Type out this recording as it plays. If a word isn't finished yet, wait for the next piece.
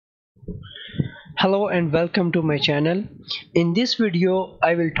Hello and welcome to my channel. In this video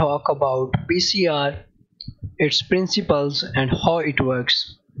I will talk about PCR, its principles and how it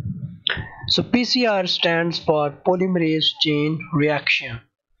works. So PCR stands for Polymerase Chain Reaction,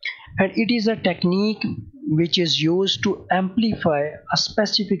 and it is a technique which is used to amplify a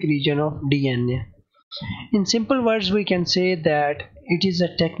specific region of DNA. In simple words, we can say that it is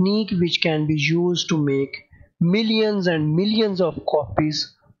a technique which can be used to make millions and millions of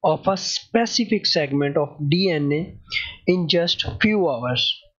copies of a specific segment of DNA in just few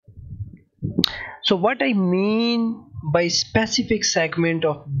hours. So what I mean by specific segment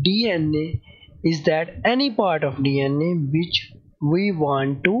of DNA is that any part of DNA which we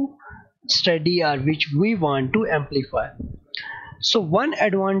want to study or which we want to amplify. So one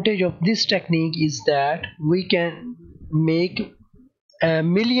advantage of this technique is that we can make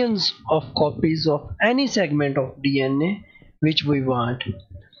millions of copies of any segment of DNA which we want.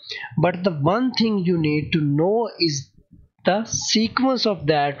 But the one thing you need to know is the sequence of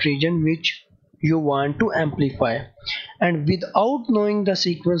that region which you want to amplify. And without knowing the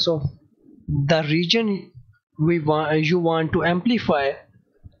sequence of the region you want to amplify,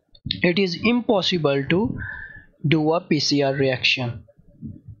 it is impossible to do a PCR reaction.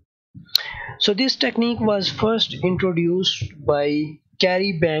 So this technique was first introduced by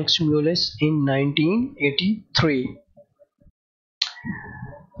Carey Banks Mullis in 1983.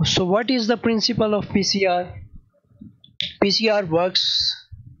 So what is the principle of PCR? PCR works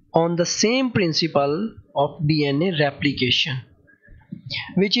on the same principle of DNA replication,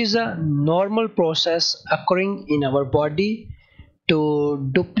 which is a normal process occurring in our body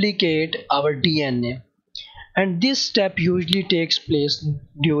to duplicate our DNA. And this step usually takes place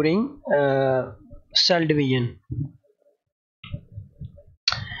during cell division.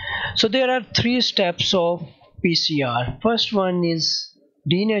 So there are three steps of PCR. First one is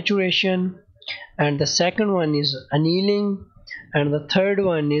denaturation, and the second one is annealing, and the third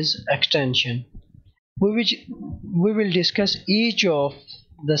one is extension. We will discuss each of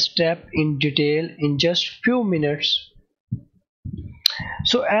the step in detail in just few minutes.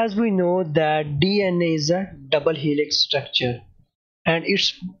 So as we know that DNA is a double helix structure, and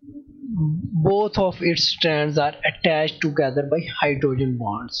both of its strands are attached together by hydrogen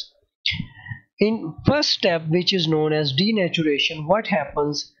bonds. In first step, which is known as denaturation, what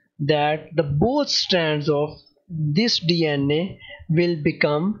happens that the both strands of this DNA will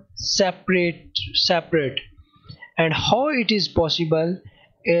become separate, and how it is possible?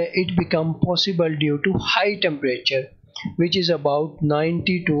 It become possible due to high temperature, which is about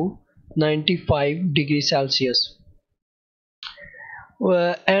 90 to 95 degrees Celsius.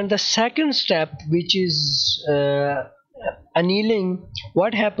 And the second step, which is annealing,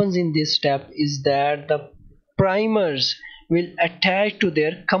 what happens in this step is that the primers will attach to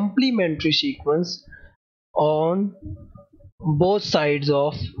their complementary sequence on both sides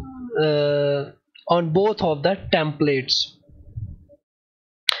of on both of the templates.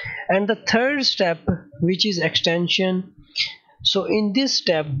 And the third step, which is extension. So in this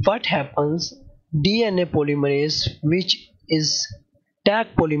step, what happens? DNA polymerase, which is tag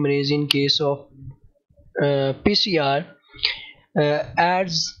polymerase in case of PCR,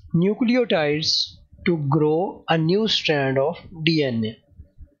 adds nucleotides to grow a new strand of DNA.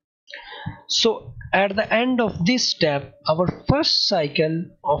 So at the end of this step, our first cycle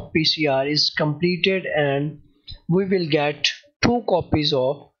of PCR is completed and we will get two copies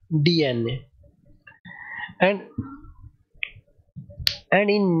of DNA. And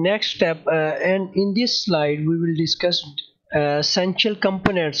in next step and in this slide we will discuss essential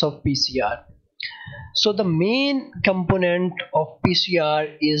components of PCR. So the main component of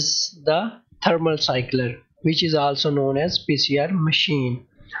PCR is the thermal cycler, which is also known as PCR machine.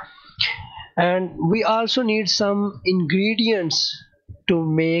 And we also need some ingredients to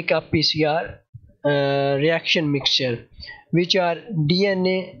make a PCR reaction mixture, which are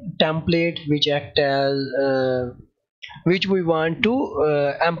DNA template, which act as which we want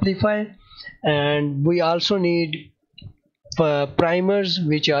to amplify, and we also need primers,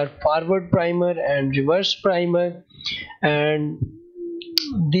 which are forward primer and reverse primer, and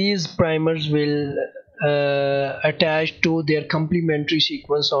these primers will attach to their complementary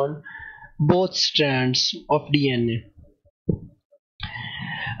sequence on both strands of DNA.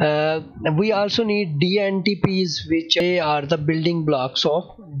 We also need dNTPs, which are the building blocks of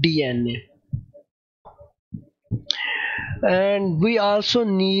DNA. And we also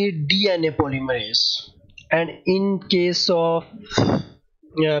need DNA polymerase. And in case of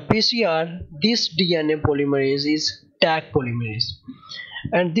PCR, this DNA polymerase is tag polymerase.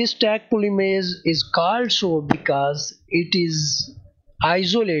 And this tag polymerase is called so because it is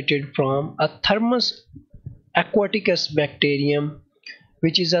isolated from a Thermus aquaticus bacterium,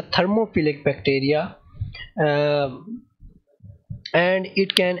 which is a thermophilic bacteria, uh, and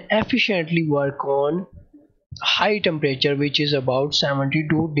it can efficiently work on high temperature, which is about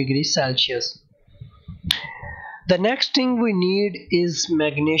 72 degrees Celsius. The next thing we need is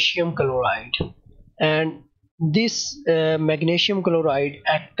magnesium chloride, and this magnesium chloride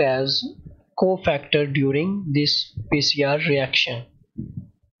act as cofactor during this PCR reaction.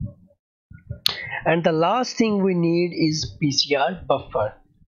 And the last thing we need is PCR buffer.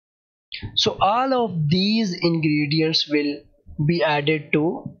 So all of these ingredients will be added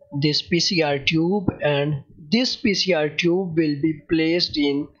to this PCR tube, and this PCR tube will be placed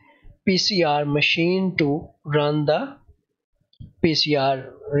in PCR machine to run the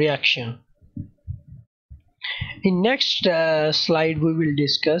PCR reaction. In next slide we will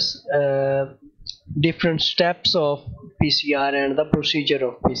discuss different steps of PCR and the procedure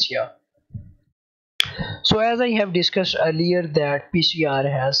of PCR. So as I have discussed earlier that PCR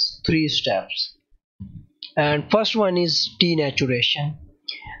has three steps, and first one is denaturation.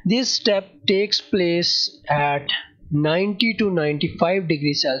 This step takes place at 90 to 95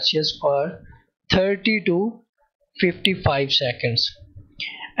 degrees Celsius for 30 to 55 seconds.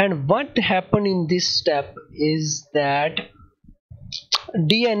 And what happened in this step is that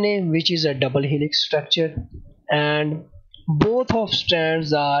DNA, which is a double helix structure, and both of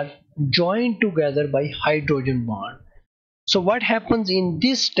strands are joined together by hydrogen bond. So what happens in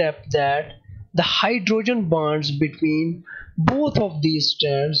this step that the hydrogen bonds between both of these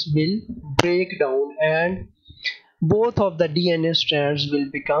strands will break down and both of the DNA strands will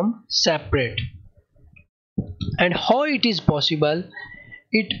become separate. And how it is possible?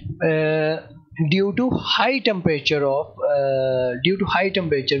 It due to high temperature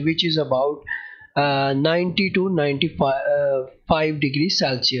which is about 90 to 95 degrees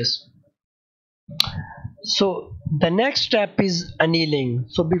Celsius. So the next step is annealing.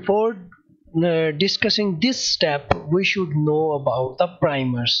 So before discussing this step, we should know about the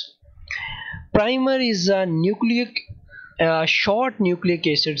primers. Primer is a short nucleic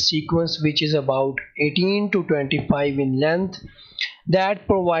acid sequence which is about 18 to 25 in length that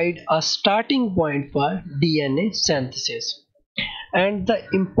provide a starting point for DNA synthesis. And the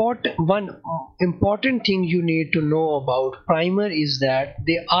important thing you need to know about primer is that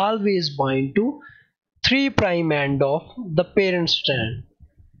they always bind to 3' end of the parent strand.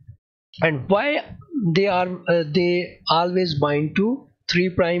 And why they always bind to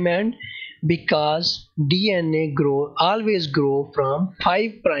 3' end? Because DNA always grow from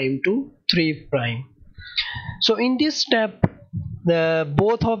 5' to 3'. So in this step,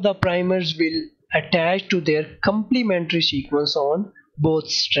 both of the primers will attach to their complementary sequence on both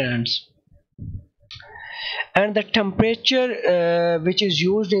strands. And the temperature which is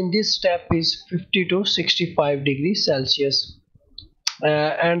used in this step is 50 to 65 degrees Celsius.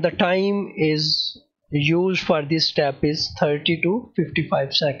 And the time is used for this step is 30 to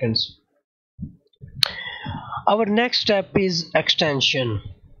 55 seconds. Our next step is extension.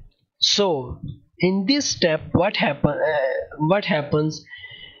 So in this step what happens,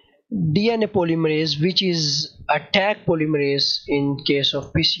 DNA polymerase, which is a tag polymerase in case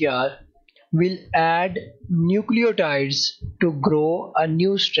of PCR, will add nucleotides to grow a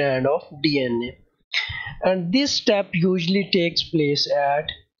new strand of DNA. And this step usually takes place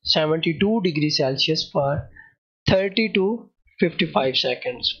at 72 degrees Celsius for 30 to 55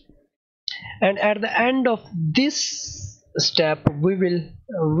 seconds. And at the end of this step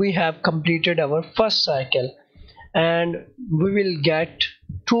we have completed our first cycle, and we will get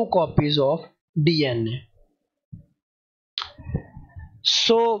 2 copies of DNA.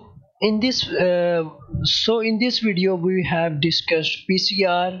 So in this video we have discussed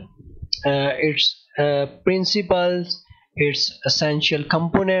PCR, its principles, its essential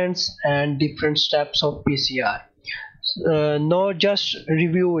components, and different steps of PCR. Now just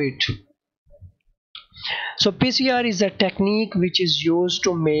review it. So PCR is a technique which is used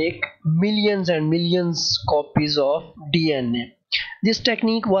to make millions and millions copies of DNA. This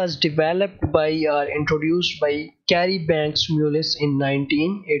technique was developed by or introduced by Carey Banks Mullis in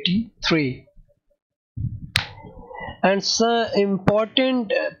 1983. And some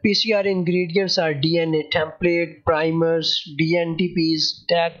important PCR ingredients are DNA template, primers, DNTPs,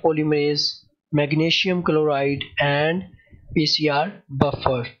 tag polymerase, magnesium chloride, and PCR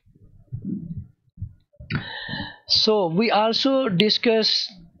buffer. So we also discuss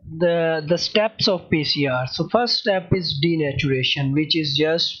the steps of PCR. So first step is denaturation, which is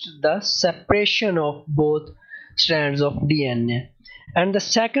just the separation of both strands of DNA. And the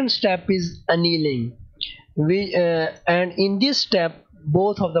second step is annealing. And in this step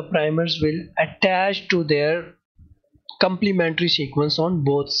both of the primers will attach to their complementary sequence on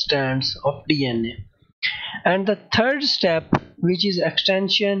both strands of DNA. And the third step, which is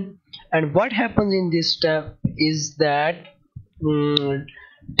extension, and what happens in this step is that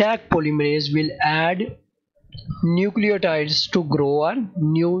Taq polymerase will add nucleotides to grow a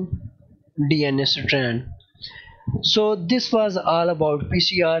new DNA strand. So this was all about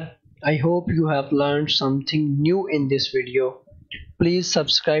PCR. I hope you have learned something new in this video. Please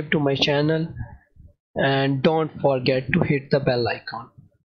subscribe to my channel and don't forget to hit the bell icon.